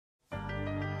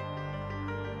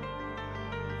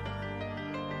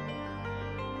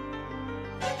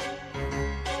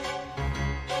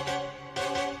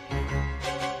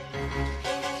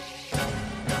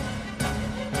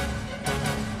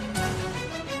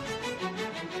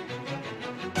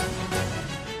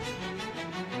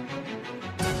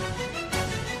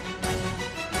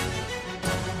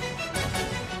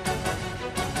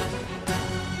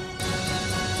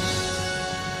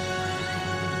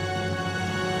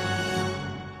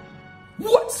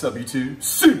What's up, YouTube?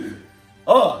 Super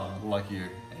Unlucky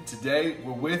here. And today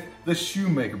we're with the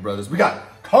Shoemaker brothers. We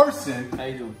got Carson. How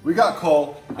you doing? We got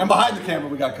Cole. And behind the camera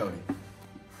we got Cody.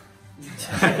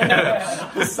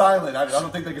 It's silent. I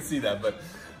don't think they can see that, but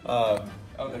oh,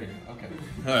 there you go. Okay.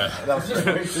 All right. That was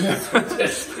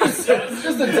It's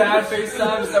just a dad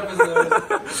FaceTime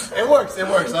episode. It works. It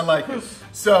works. I like it.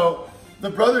 So the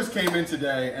brothers came in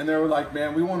today and they were like,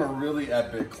 man, we want a really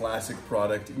epic classic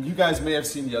product. And you guys may have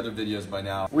seen the other videos by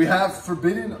now. We have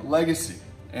Forbidden Legacy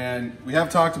and we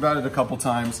have talked about it a couple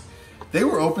times. They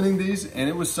were opening these and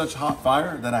it was such hot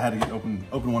fire that I had to get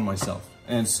open one myself.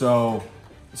 And so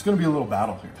it's going to be a little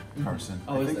battle here, Carson.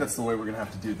 I think that's the way we're going to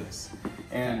have to do this.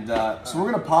 And so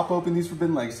we're going to pop open these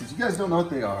Forbidden Legacies. You guys don't know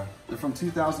what they are. They're from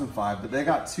 2005, but they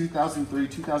got 2003,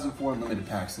 2004 unlimited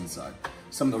packs inside.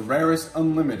 Some of the rarest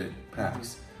unlimited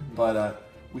packs. But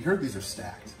we heard these are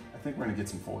stacked. I think we're going to get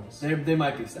some foils. They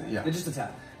might be stacked. Yeah. They're just a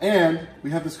tad. And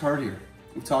we have this card here.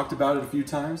 We've talked about it a few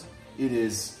times. It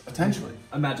is potentially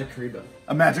a Magic KAIBA.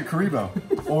 A Magic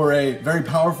KAIBA. Or a very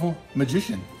powerful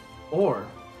magician. Or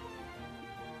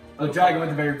a dragon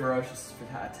with a very ferocious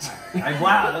attack.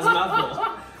 Wow, that's a mouthful.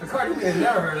 A card you have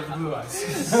never heard of the blue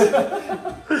eyes.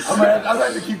 I'm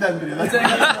going to keep that in the video.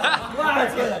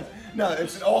 That's good. No,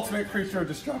 it's an ultimate creature of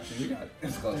destruction. You got it.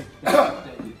 It's close.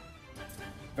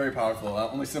 Very powerful.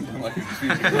 Only SimplyUnlucky can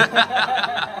defeat it.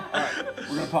 Alright,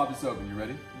 we're going to pop this open. You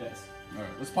ready? Yes. Alright,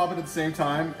 let's pop it at the same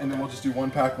time, and then we'll just do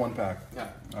one pack. Yeah.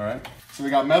 Alright. So we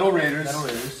got Metal Raiders.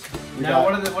 Now,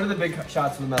 what are the big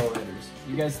shots for the Metal Raiders?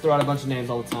 You guys throw out a bunch of names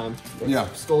all the time. Yeah.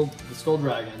 The Skull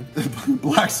Dragon.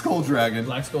 Black Skull Dragon.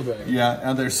 Black Skull Dragon. Yeah,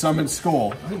 and there's Summon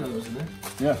Skull. I didn't know there was in there.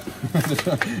 Yeah.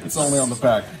 It's only on the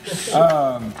pack.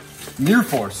 Mirror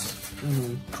Force.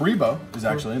 KAIBA is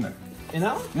actually in there. In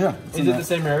that one? Yeah. Is it the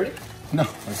same rarity? No,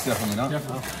 it's definitely not.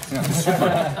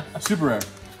 Yeah, super rare.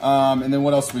 And then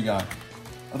what else we got?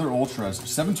 Other ultras.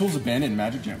 7 Tools of Bandit and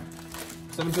Magic Jammer.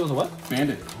 7 Tools of what?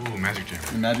 Bandit. Ooh, Magic Jammer.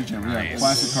 And Magic Jammer, Nice. yeah.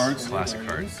 Classic cards. Classic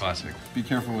card, classic. Be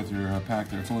careful with your pack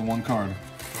there. It's only one card.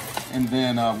 And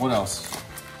then what else?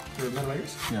 For Metal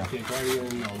Raiders? Yeah.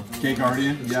 Guardian. Gate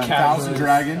Guardian. Yeah. Cat 1,000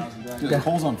 Dragon. Dragon. Dude, the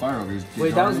coal's on fire over here.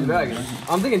 Wait, 1,000 Dragon.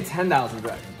 I'm thinking 10,000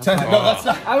 Dragon. No, that's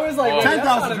not. I was like,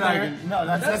 10,000 Dragon. No,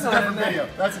 that's a different video.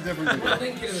 That's a different video. We'll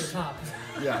link it at the top.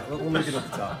 Yeah, we'll link it at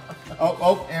the top.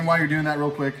 Oh, and while you're doing that real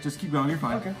quick, just keep going, you're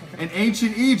fine. Okay. In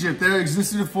ancient Egypt, there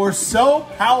existed a force so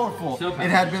powerful,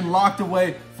 it had been locked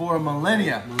away for a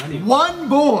millennia. One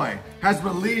boy has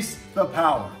released the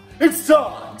power. It's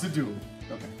time to do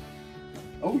it. Okay.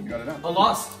 Oh, you got it out. A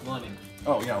lost millennium.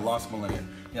 Oh, yeah, lost millennia.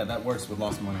 Yeah, that works with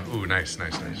lost millennia. Ooh, nice,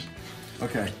 nice, nice.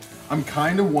 Okay. I'm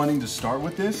kind of wanting to start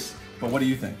with this, but what do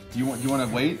you think? Do you want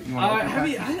to wait? You want to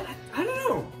I don't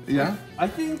know. Yeah? I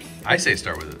think... I say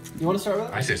start with it. You want to start with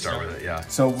it? I say start with it, yeah.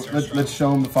 So let's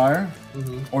show them the fire,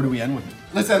 or do we end with it?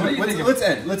 Let's end. Let's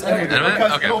end. Let's end with it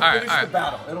because Okay, it'll all right, finish all right. the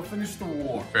battle. It'll finish the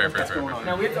war. Fair.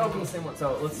 Now we have to open the same one,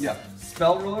 so let's... Yeah.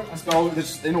 Spell Ruler? Spell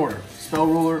this in order. Spell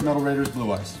Ruler, Metal Raiders, Blue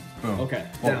Eyes. Boom. Okay.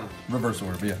 Well, Down. reverse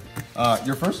order, but yeah.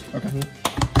 You're first. Okay.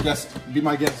 Guest, be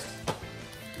my guest.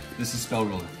 This is Spell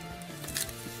Ruler.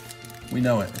 We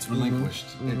know it. It's relinquished.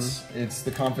 It's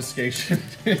the confiscation.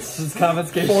 It's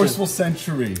confiscation. Forceful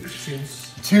Century.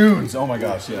 Tunes. Oh my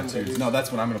gosh, yeah, tunes. No, that's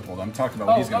what I'm gonna pull. I'm talking about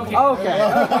what he's gonna pull. Okay.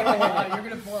 You're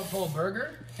gonna pull a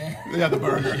burger? Yeah, the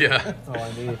burger. Yeah. That's all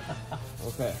I need.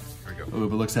 Okay. There we go. Oh,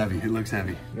 but it looks heavy. It looks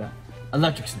heavy. Yeah.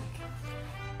 Electric Snake.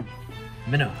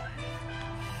 Minnow.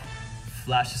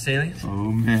 Flash Assailant.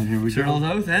 Oh man, here we Turtle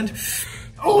Oath and...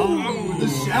 Oh, the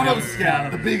Shadow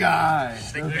Scout. The big eye.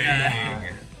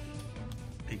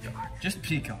 Peacock. Just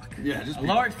Peacock. Yeah, just a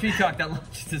large peacock that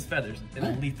launches his feathers in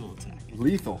a lethal attack.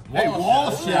 Lethal. Hey, Wall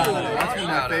Shadow. That's one of my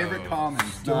Shadow. favorite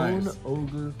commons. Stone Nice.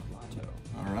 Ogre Plateau.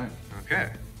 All right.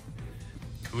 Okay.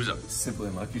 Who's up?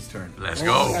 SimplyUnlucky's turn. Let's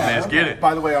go. Let's get it.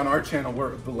 By the way, on our channel,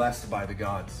 we're blessed by the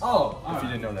gods. Oh, If you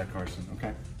didn't know that, Carson.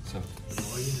 Okay. So,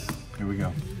 here we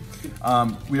go.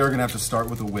 We are gonna have to start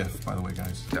with a whiff, by the way,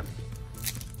 guys. Yeah.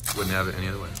 Wouldn't have it any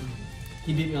other way.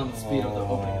 He beat me on the speed of the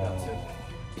opening of that too.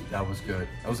 That was good.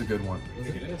 That was a good one.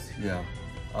 Yeah.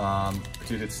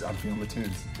 Dude, I'm feeling the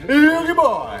tunes. Hey,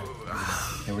 boy.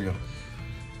 Here we go.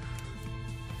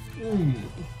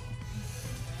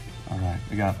 All right,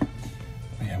 we got.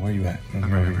 Yeah, where are you at?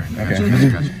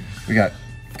 Okay. We got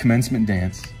Commencement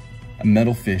Dance, a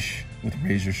metal fish with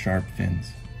razor sharp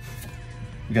fins.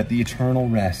 We got the Eternal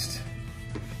Rest,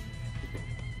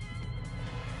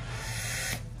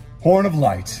 Horn of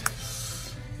Light.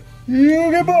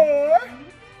 You good boy.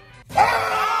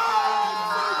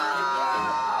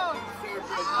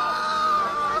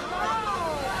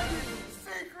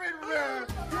 Secret rare.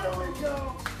 Here we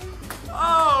go.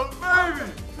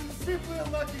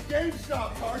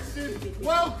 shop, Carson.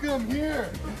 Welcome here.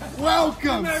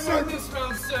 Welcome.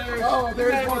 Oh,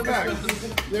 there is more back.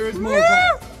 There is more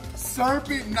back.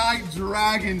 Serpent Knight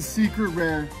Dragon Secret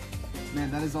Rare.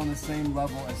 Man, that is on the same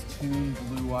level as Toon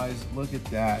Blue Eyes. Look at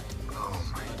that.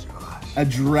 Oh my gosh. A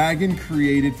dragon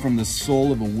created from the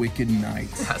soul of a wicked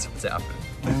knight. That's what's happening.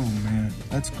 Oh man,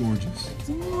 that's gorgeous.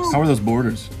 How are those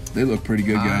borders? They look pretty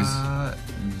good, guys.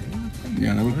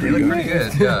 Yeah, they look pretty good. Pretty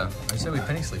good. Yeah. I said we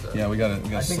penny sleeve that. Yeah, we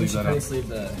gotta sleeve that up. Sleeve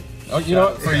the... Oh, you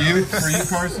know what? For you,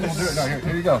 Carson, we'll do it. No,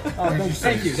 here you go. Oh,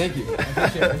 thank you. I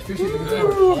appreciate the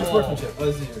good sportsmanship. Oh,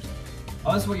 this is yours.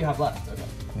 Oh, this is what you have left. Okay.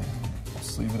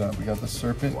 Sleeve it up. We got the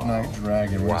Serpent Knight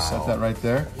Dragon. We're gonna set that right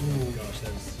there. Oh gosh,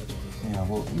 that's such a Yeah,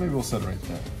 well, maybe we'll set it right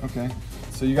there. Okay.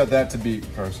 So you got that to beat,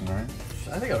 Carson, right?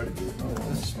 I think I already did.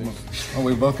 Oh,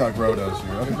 we both got Grottos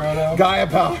here. Okay. Grotto. Gaia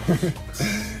Power.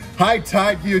 High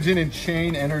Tide, Hyojin, and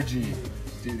Chain Energy.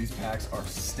 Dude, these packs are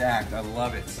stacked. I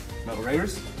love it. Metal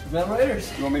Raiders? Metal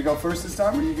Raiders. You want me to go first this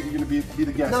time, or are you gonna be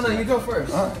the guest? No, you go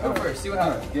first. All right, go first. See what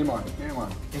happens. Game on. Get your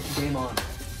game on.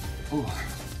 Oh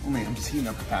man, I'm just heating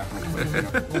up the pack real quick.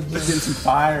 We'll just get some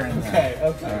fire in there.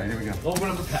 Okay. All right, here we go. Open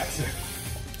up the pack, sir.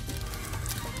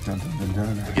 Dun, dun, dun,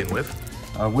 dun, dun. We getting whiff?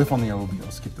 Whiff on the LOB. I'll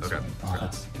skip this Okay. one. Oh,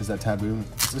 is that taboo?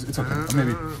 It's okay. Or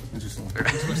maybe it's just a little.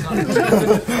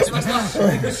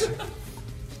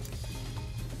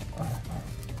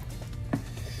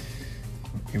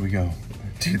 Here we go.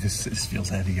 Dude, this feels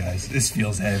heavy, guys. This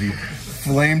feels heavy.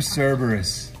 Flame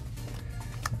Cerberus.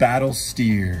 Battle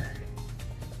Steer.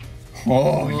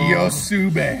 Oh,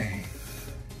 Yosube.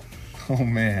 Oh,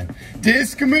 man.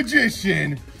 Disc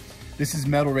Magician. This is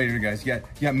Metal Raider, guys. You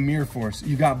got Mirror Force.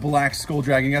 You got Black Skull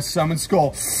Dragon. You got Summon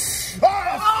Skull. Second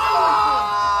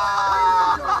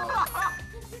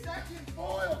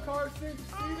foil, Carson.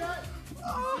 See that? See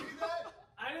that?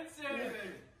 I didn't say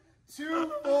anything.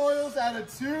 2 foils out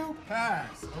of 2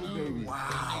 packs. Oh, baby.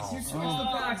 Wow. You switched the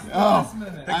packs at the Oh, last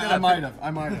minute. I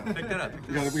might have. Pick that up.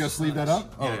 We gotta sleeve that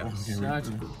up? Yeah. Okay, Let's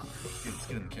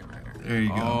get in the camera here. there you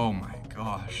go. Oh my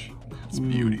gosh. That's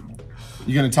beauty.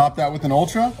 You gonna top that with an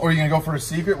Ultra? Or are you gonna go for a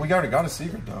secret? We already got a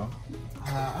secret though.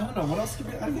 I don't know. What else could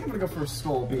be? I think I'm going to go for a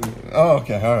Skull Beam. Oh,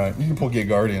 okay, all right. You can pull Get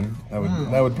Guardian.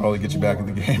 That would probably get you back in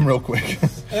the game real quick.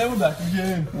 And we're back in the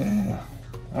game. Yeah.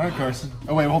 All right, Carson.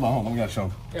 Oh wait, hold on. We gotta show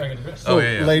him. Yeah, I got the best. Oh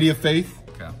yeah. Lady of Faith.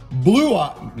 Okay. Blue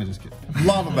Eye. No, just kidding.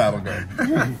 Lava Battle Guard.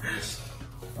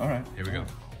 All right. Here we go.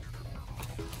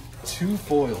 2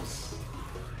 foils.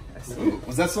 Ooh,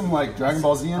 was that some like Dragon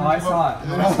Ball Z? Oh, I saw it.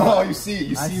 Oh, you see it.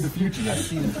 You see the future. I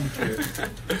see the future.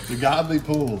 The Godly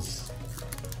Pools.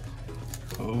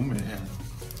 Oh man.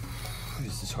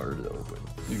 This is harder to open.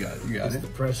 You got it. You got it. The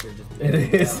pressure. It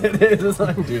is. It's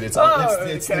like, Dude, it's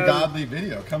the godly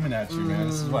video coming at you, man.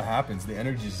 This is what happens. The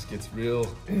energy just gets real.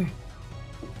 Can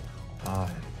I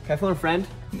phone a friend?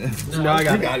 No, I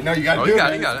got it. No, you got it. You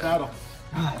got it. You got it. Battle.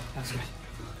 That's good.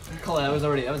 Call it. That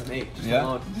was Nate. Just Yeah,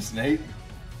 alone. just Nate.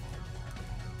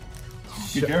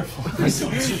 Be careful.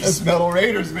 That's Metal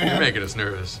Raiders, man. You're making us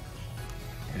nervous.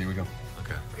 Here we go.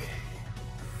 Okay.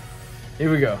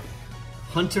 Here we go.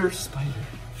 Hunter Spider.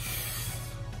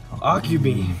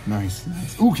 Occupy. Nice.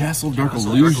 Ooh, Castle of Dark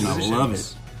Illusion. I love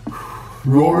it.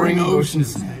 Roaring Ocean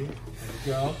Snake.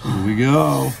 Go. Here we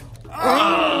go.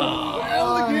 Oh,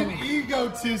 elegant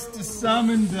egotist to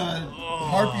summon the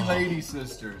Harpy Lady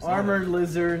Sisters. Armored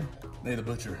Lizard. They the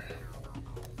Butcher.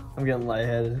 I'm getting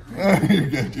lightheaded. You're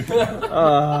good, dude.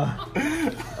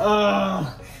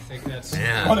 Take that.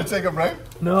 Man. Want to take a break?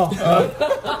 No.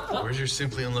 Where's your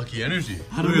Simply Unlucky energy?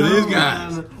 I don't Look at know, these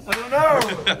guys. man. I don't know.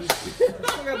 I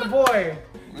got the boy.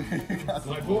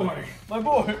 My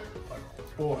boy.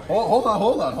 Hold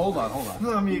on.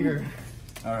 No, I'm eager.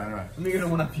 All right. I'm eager to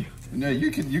one up you. No,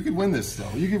 you could win this still.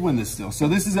 You could win this still. So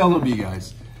this is LOB,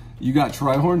 guys. You got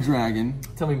Trihorn Dragon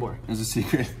Tell me more. as a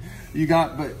secret. You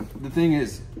got, but the thing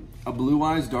is, a Blue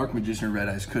Eyes, Dark Magician, or Red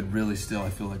Eyes could really still, I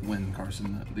feel like, win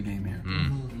Carson the game here.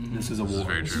 This is a war.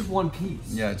 Very This true. is one piece.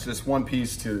 Yeah, it's just one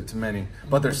piece to many,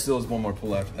 but there still is one more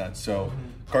pull after that. So,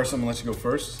 Carson, I'm gonna let you go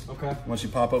first. Okay. Once you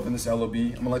pop open this LOB,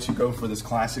 I'm gonna let you go for this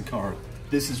classic card.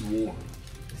 This is war.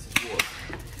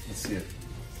 Let's see it.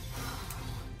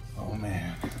 Oh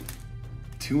man,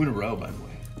 2 in a row, by the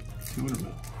way. 2 in a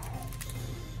row.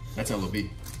 That's LOB.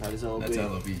 That is LOB. That's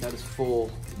LOB. That is full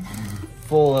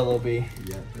LOB. Yeah.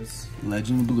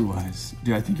 Legend of Blue Eyes.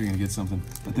 Dude, I think you're gonna get something.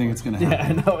 I think it's gonna Yeah, I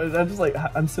happen. know. I'm just like,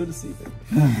 I'm so deceiving.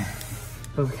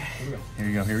 Okay. Here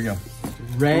we go.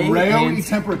 Rayo Rayo y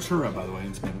Temperatura, by the way,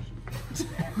 in Spanish.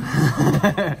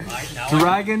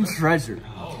 Dragon Treasure.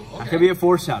 That could be a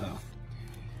foreshadow.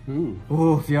 Ooh.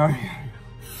 Ooh, Fiari.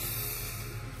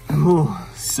 Ooh.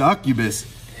 Succubus.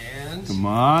 And isn't. Come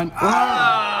on.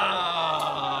 Ah!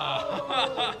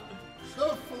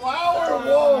 The flower wolf.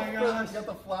 Oh my gosh. You got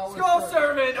the flower. Skull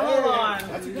servant, hold on.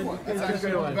 That's a good one. That's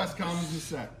actually one of the best combos in the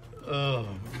set. Oh,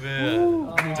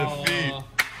 man. Defeat.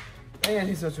 And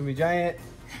he's supposed to be giant.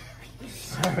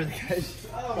 Sorry, guys.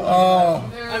 Oh.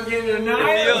 I'm getting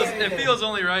annihilated. It feels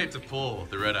only right to pull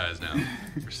the red eyes now.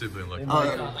 We're simply unlucky. All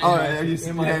right. Are you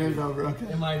handing it over? Okay.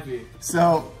 It might be.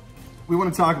 So, we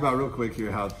want to talk about real quick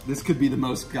here how this could be the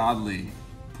most godly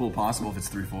pull possible if it's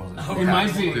 3 foils. It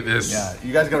might be. Look at this. Yeah,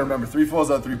 you guys got to remember 3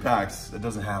 foils out of 3 packs. That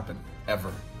doesn't happen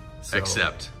ever. So,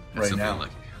 Except right Simply now.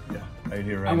 Unlucky. Yeah, right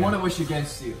here, right I now. want to wish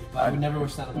against you, but I would never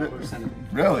wish that on my worst enemy.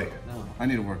 Really? No. I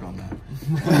need to work on that.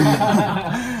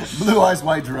 Blue Eyes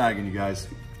White Dragon, you guys.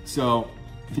 So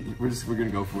we're gonna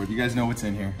go for it. You guys know what's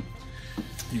in here.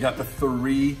 You got the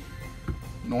 3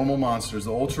 normal monsters,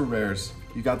 the ultra rares.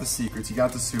 You got the secrets. You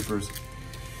got the supers.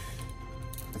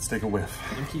 Let's take a whiff.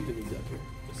 I'm keeping these up here.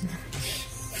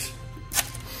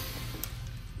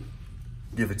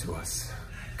 Give it to us.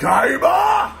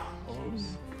 KAIBA!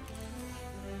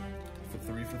 For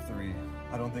 3 for 3.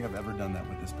 I don't think I've ever done that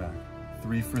with this pack.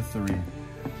 3 for 3.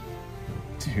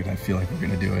 Dude, I feel like we're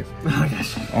gonna do it.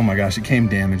 Oh my gosh, it came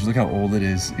damaged. Look how old it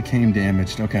is. It came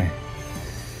damaged. Okay.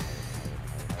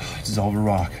 Dissolve a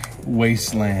rock.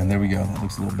 Wasteland. There we go. That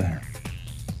looks a little better.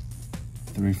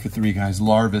 3 for 3, guys.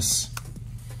 Larvis.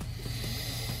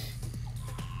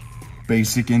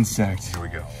 Basic insect. Here we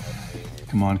go.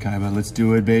 Come on, KAIBA. Let's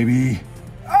do it, baby.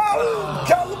 Oh!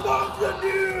 Calabunga,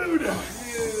 dude!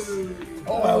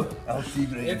 Oh, El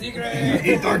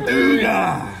Tigre.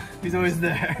 Tortuga. He's always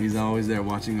there. He's always there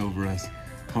watching over us.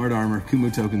 Hard armor,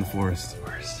 Kumotok in the forest.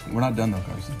 We're not done though,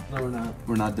 Carson. No, we're not.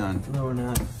 We're not done. No, we're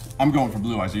not. I'm going for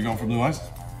blue eyes. Are you going for blue eyes?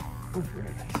 Go for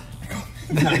it.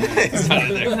 It's not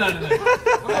in there.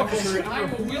 I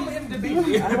will will him to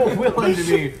be. I will will him to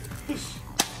be.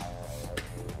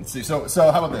 Let's see. So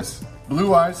how about this?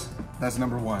 Blue eyes, that's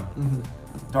number 1.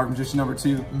 Dark Magician number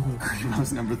 2.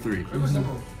 That's number 3. It was number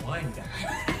 1, guy.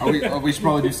 We should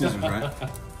probably do scissors, right?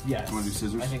 Yes. You want to do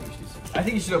scissors? I think we should do scissors. I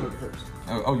think you should open it first.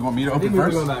 Oh, you want me to open I think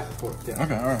first? we're going back and forth. Yeah.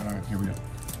 Okay, all right. Here we go.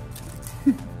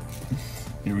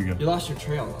 Here we go. You lost your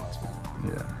trail last time.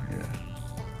 Yeah.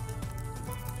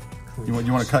 You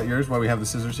want to cut yours while we have the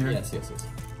scissors here? Yes.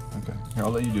 Okay. Here, I'll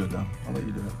let you do it though. I'll let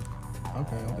you do it.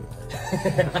 Okay, I'll do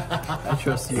it. I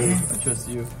trust you. There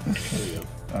we go.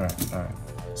 All right.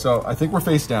 So I think we're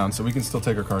face down, so we can still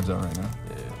take our cards out right now.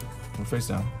 Yeah. We're face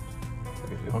down.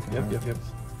 Okay. Yep.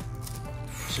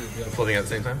 Should we be folding at the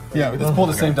same time? Yeah, let's pull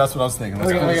the same. That's what I was thinking.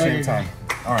 Let's pull the same time.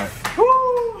 All right.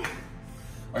 Woo!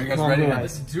 Are you guys Come on, ready? Blue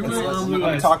Eyes. Do it on Blue Let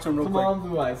me Eyes. talk to him real Come quick. on,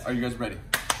 Blue Eyes. Are you guys ready?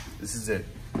 This is it.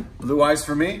 Blue eyes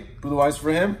for me. Blue eyes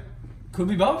for him. Could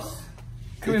be both.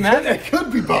 Could be It magic.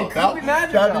 could be both. Could be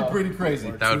magic, That'd though. be pretty crazy.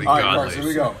 That would be All right, godly. Carson, here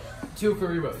we go. 2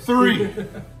 could be both. 3,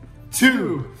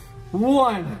 2,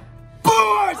 1.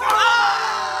 Blue eyes!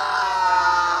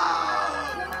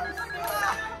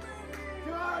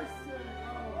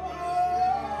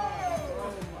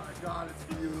 Oh my God, it's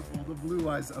beautiful. The blue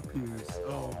eyes appears.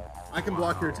 Oh, I can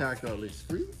block your attack though, at least.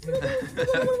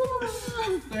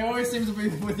 They always seem to be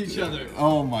with each other.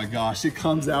 Oh my gosh, it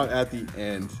comes out at the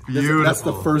end. Beautiful. That's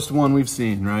the first one we've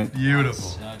seen, right?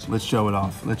 Beautiful. Let's show it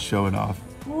off.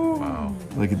 Wow.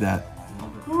 Look at that.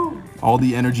 All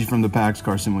the energy from the packs,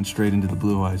 Carson, went straight into the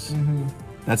blue eyes.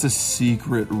 That's a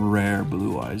secret rare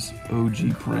blue eyes.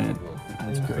 OG print.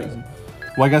 That's crazy.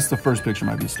 Well, I guess the first picture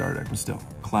might be a starter deck, but still.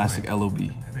 Classic LOB.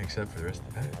 That makes up for the rest of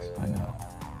the packs. I know.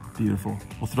 Beautiful.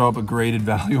 We'll throw up a graded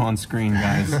value on screen,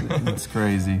 guys. It's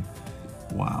crazy.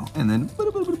 Wow. And then...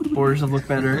 Borders have looked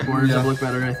better.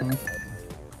 I think.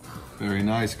 Very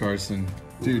nice, Carson.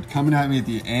 Dude, coming at me at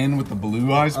the end with the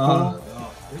blue eyes pull.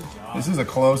 This is a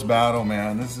close battle,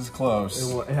 man. This is close.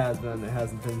 It has been. It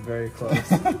hasn't been very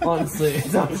close. honestly.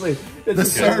 It's The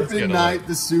just- Serpent Knight,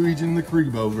 the Sewage, and the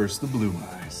Kriegbo versus the Blue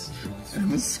Eyes. And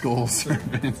the Skull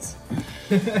Serpents.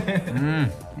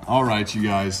 All right, you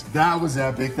guys. That was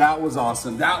epic. That was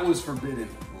awesome. That was Forbidden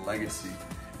Legacy.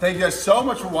 Thank you guys so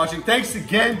much for watching. Thanks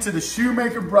again to the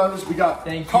Shoemaker Brothers. We got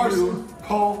Thank Carson, you.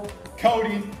 Cole,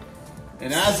 Cody,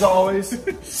 and as always,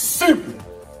 Simply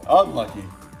Unlucky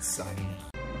signing.